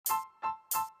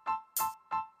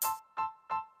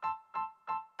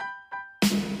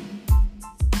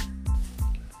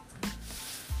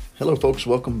Hello, folks.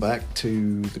 Welcome back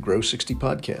to the Grow 60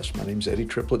 podcast. My name is Eddie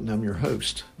Triplett, and I'm your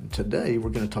host. And today,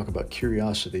 we're going to talk about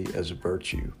curiosity as a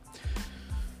virtue.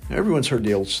 Now, everyone's heard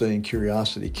the old saying,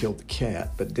 curiosity killed the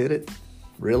cat, but did it?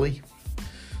 Really?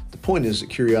 The point is that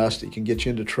curiosity can get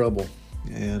you into trouble,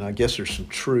 and I guess there's some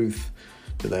truth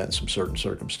to that in some certain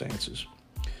circumstances.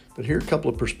 But here are a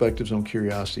couple of perspectives on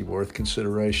curiosity worth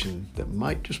consideration that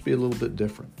might just be a little bit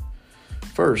different.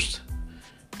 First,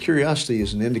 curiosity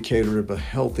is an indicator of a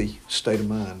healthy state of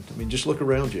mind. Just look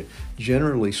around you.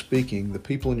 Generally speaking, the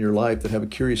people in your life that have a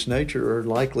curious nature are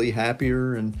likely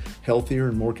happier and healthier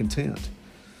and more content.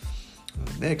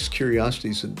 Next, curiosity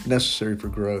is necessary for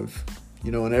growth.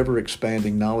 An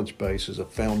ever-expanding knowledge base is a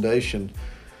foundation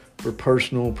for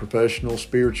personal, professional,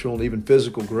 spiritual, and even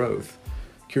physical growth.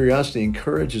 Curiosity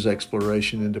encourages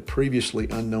exploration into previously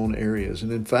unknown areas,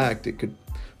 and in fact, it could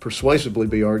persuasively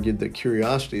be argued that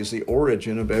curiosity is the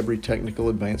origin of every technical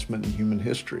advancement in human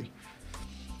history.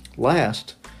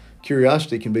 Last,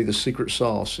 curiosity can be the secret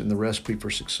sauce in the recipe for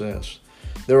success.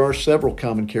 There are several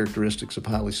common characteristics of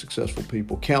highly successful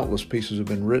people. Countless pieces have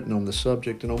been written on the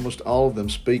subject, and almost all of them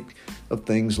speak of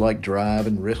things like drive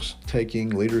and risk-taking,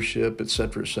 leadership,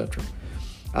 etc., etc.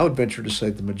 I would venture to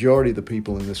say the majority of the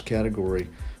people in this category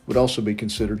would also be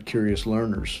considered curious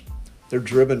learners. They're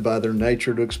driven by their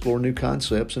nature to explore new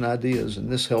concepts and ideas,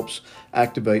 and this helps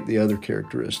activate the other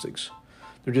characteristics.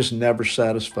 They're just never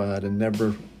satisfied and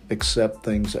never accept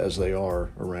things as they are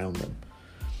around them.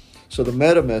 So the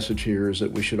meta message here is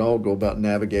that we should all go about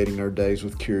navigating our days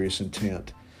with curious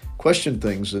intent. Question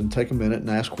things and take a minute and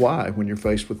ask why when you're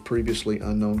faced with previously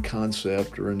unknown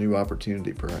concept or a new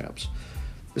opportunity perhaps.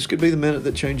 This could be the minute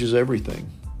that changes everything.